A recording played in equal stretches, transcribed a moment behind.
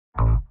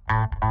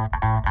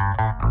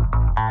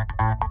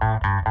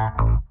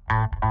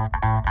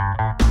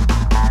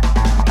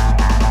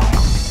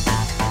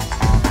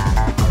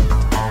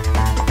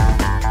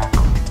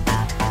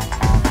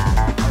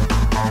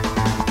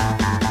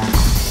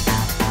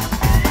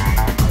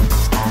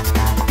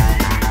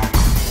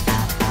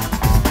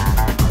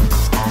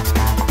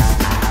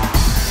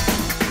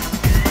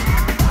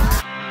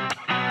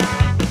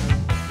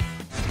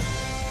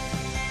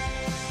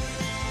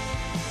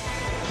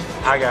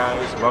Hi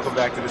guys, welcome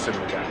back to the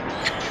Cinema Guys.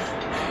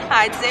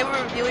 Hi, today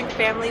we're reviewing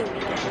Family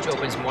Weekend. Which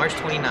opens March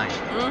 29th.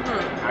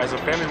 Alright, so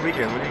Family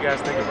Weekend, what do you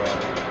guys think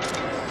about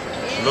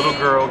it? Little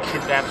girl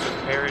kidnaps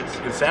her parents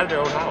inside their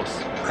own house.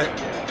 I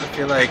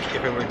feel like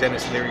if it were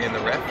Dennis Leary in The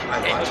Ref,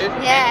 I'd watch it.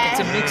 Yeah. It's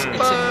a mix.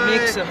 It's a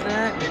mix of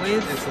that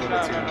It's a little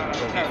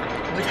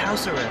too with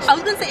house arrest. I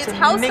was gonna say it's a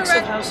house mix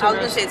arrest. of house I was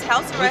gonna arrest say it's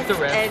house with arrest the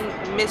Ref.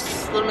 and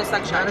Little Miss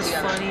Sunshine Not as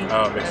together. funny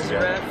mixed as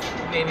together. Ref.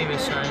 Maybe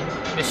Miss Shine.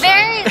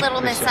 Very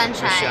Little Miss Shine.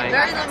 Sunshine.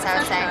 Very That's Little what I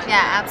Miss would say. Sunshine.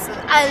 Yeah,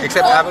 absolutely. I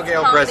Except love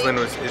Abigail comedy. Breslin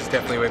is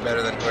definitely way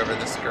better than whoever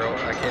this girl.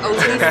 I can't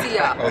remember.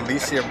 Alicia.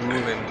 Alicia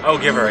Rulin. Oh,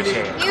 give her a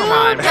chance. You Come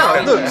on,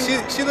 don't. Look,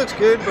 she looks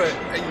good, but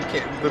you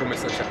can't. Little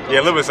Miss Sunshine. Yeah,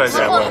 Little Miss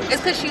Sunshine Well, was.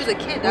 it's because she was a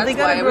kid. Well, That's they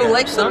gotta why grow we up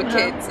like little somehow.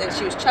 kids, and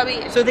she was chubby.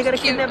 And So she they was gotta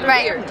cute kidnap and her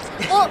Right.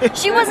 weird. Well,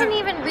 she wasn't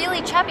even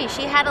really chubby.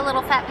 She had a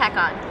little fat pack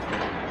on.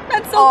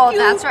 That's so Oh, cute.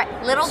 that's right.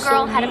 Little So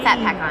girl had a fat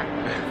mean. pack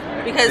on.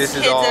 Because This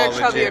kids is all that are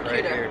chubby legit are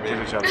right cuter. here, Give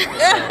baby. each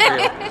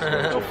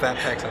other. No fat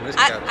packs on this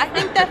I couch.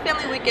 think that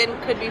Family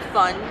Weekend could be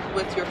fun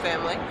with your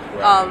family.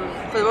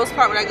 Right. For the most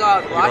part, when I go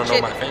out and You watch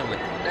don't know it, my family.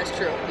 that's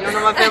true. You don't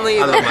know my family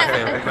I either. love my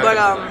family. But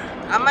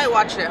I might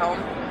watch it at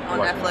home on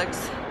Watch it.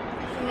 Netflix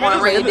Yeah, on a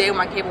it rainy looks- day when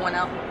my cable went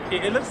out.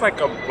 It looks like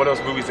one of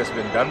those movies that's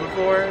been done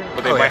before,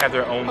 but they Oh, might yeah. have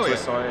their own Oh,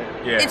 twist yeah. on it.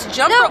 Yeah. It's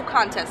jump No. rope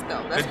contest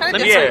though. That's kind of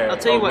let me different. tell you- I'll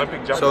tell you what.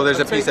 Olympic jump. So there's a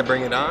I'll tell piece you- of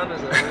Bring It On.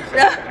 Is that what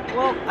you're saying?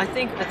 Well, I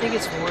think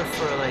it's more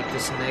for like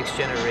this next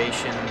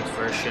generation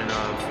version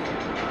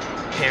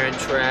of Parent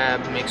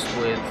Trap mixed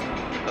with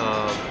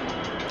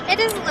It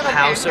is a little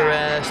house Parent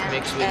arrest Trap, yeah.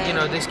 mixed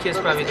with these kids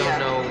probably don't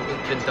know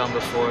it's been done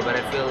before, but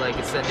I feel like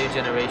it's that new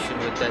generation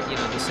with that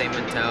the same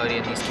mentality,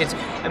 and these kids.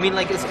 I mean,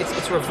 like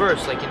it's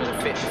reversed. Like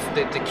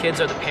the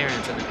kids are the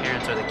parents and the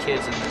parents are the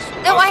kids in this.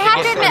 No, I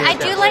have to It's admit, I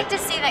that do way. like to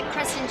see that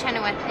Kristen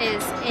Chenoweth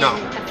is in No.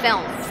 a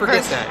film.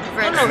 Forget versus- that.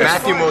 versus- No,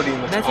 that's Matthew fine.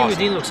 Modine looks Matthew awesome.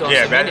 Modine looks awesome.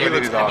 Yeah, in Matthew it.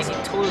 Modine's I mean, awesome.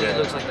 he totally Yeah.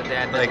 looks like the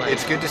dad. Like that,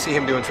 it's good to see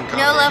him doing some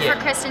comedy. No love Yeah.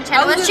 for Kristen I was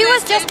Chenoweth. gonna She say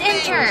was the just same thing.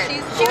 injured. She's She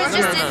was gorgeous.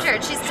 just No, no, no.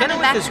 injured. She's coming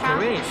Chenoweth back is strong.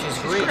 great. She's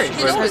great. great. She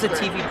She's just has a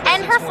always TV great. presence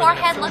And her more than a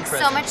forehead film looks so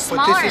presence. much But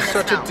smaller this in is this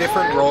such a film.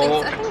 different No, I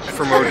role think so.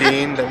 for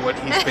Modine than what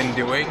he's been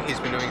doing. He's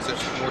been doing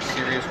such more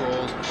serious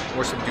roles,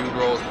 more subdued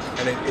roles,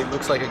 and it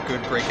looks like a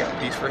good breakout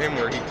piece for him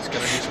where he's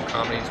going to do some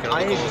comedy, he's going to I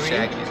look a little agree.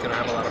 shaggy, he's going to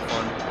have a lot of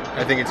fun.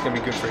 I think it's going to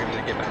be good for him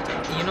to get back to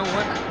it. You know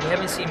what? We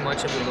haven't seen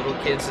much of the little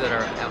kids that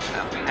are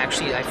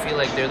actually. I feel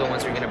like they're the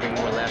ones who are going to bring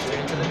more laughter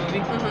into the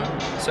movie.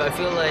 So I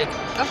feel like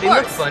Of they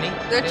look course. funny.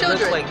 They're they children.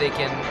 look like they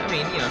can. I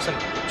mean, some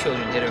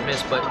children hit or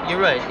miss, but you're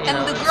right.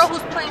 And the girl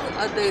who's playing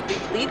the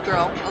lead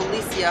girl,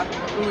 Alicia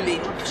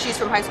Rulin, she's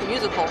from High School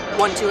Musical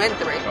 1, 2, and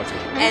 3. Okay.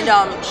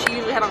 And she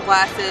usually had on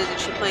glasses and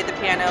she played the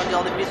piano and did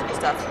all the musical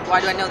stuff. Why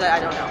do I know that? I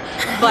don't know.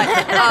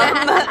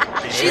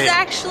 But she's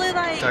actually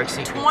like Dark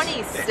secrets.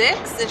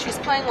 26 and she's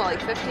playing what,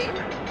 like 15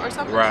 or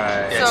something?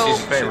 Right. Yeah, So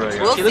she's very, really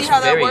we'll She see looks how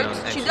that very works. young,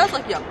 She actually. does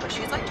look young, but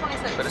she's like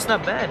 26. But it's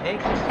not bad. Hey,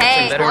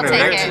 Hey, it's better I'll than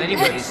take than it.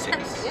 anybody's.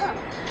 Yeah.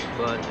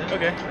 But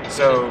Okay.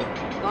 So,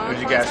 Long would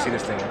you time guys see coming.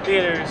 this thing in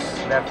theaters,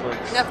 Netflix?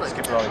 Netflix.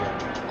 Skip it all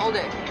again. All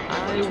day.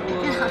 I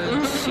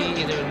would see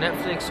either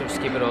Netflix or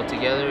skip it all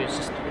together. It's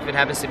just if it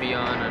happens to be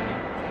on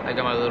and I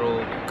got my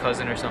little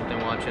cousin or something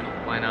watching,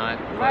 why not?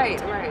 But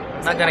Right.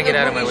 I'm not gonna get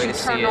out of my way to You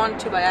see turn it. on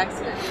to by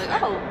accident. You're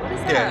like, oh, what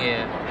is that?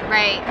 Yeah. Yeah.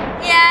 Right.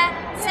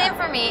 Yeah, same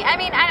for me. I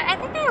mean, I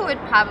think I would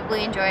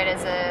probably enjoy it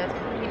as a,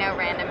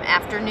 random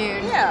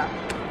afternoon. Yeah.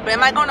 But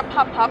am I going to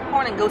pop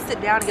popcorn and go sit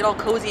down and get all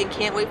cozy and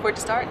can't wait for it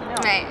to start? No.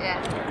 Right,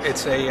 yeah.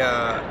 It's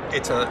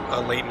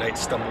a late night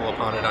stumble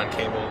upon it on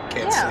cable,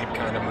 can't Yeah. sleep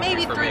kind of movie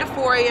Maybe for 3 me. to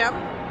 4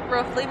 a.m.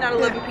 roughly, not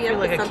 11 I p.m. feel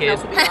like a because kid.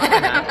 something else will be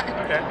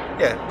on. Okay.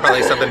 Yeah,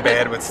 probably something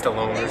bad with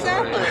Stallone or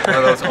Exactly. something. One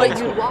of those But old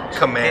you'd watch it. Yeah,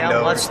 Commando.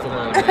 I'll watch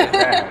Stallone. Man.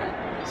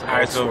 Yeah. Some All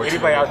right, old so if Schwarzenegger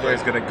anybody out there flick.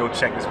 is gonna go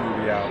check this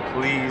movie out,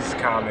 please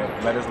comment.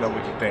 Let us know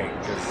what you think,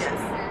 because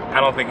I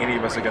don't think any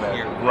of us are gonna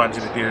run to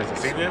the theaters to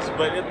see this.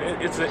 But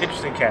it's an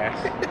interesting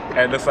cast, and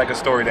it looks like a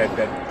story that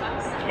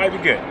might be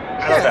good.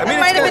 I don't Yeah, know. I mean, It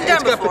might have it's been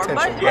got done before,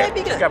 potential. but yeah, it might be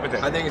it's good. got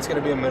potential. I think it's going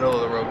to be a middle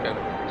of the road kind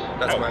of.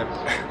 That's my.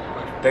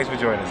 Thanks for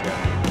joining us,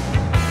 guys.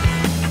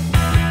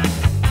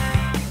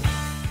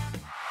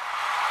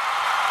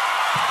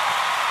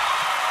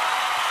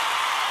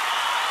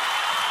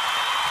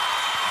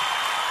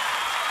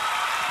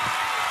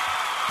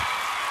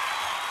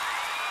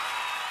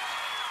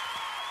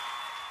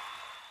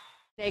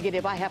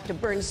 Negative, I have to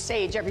burn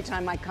sage every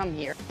time I come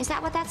here. Is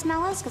that what that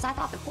smell is? Because I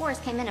thought the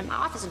forest came in my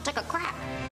office and took a crap.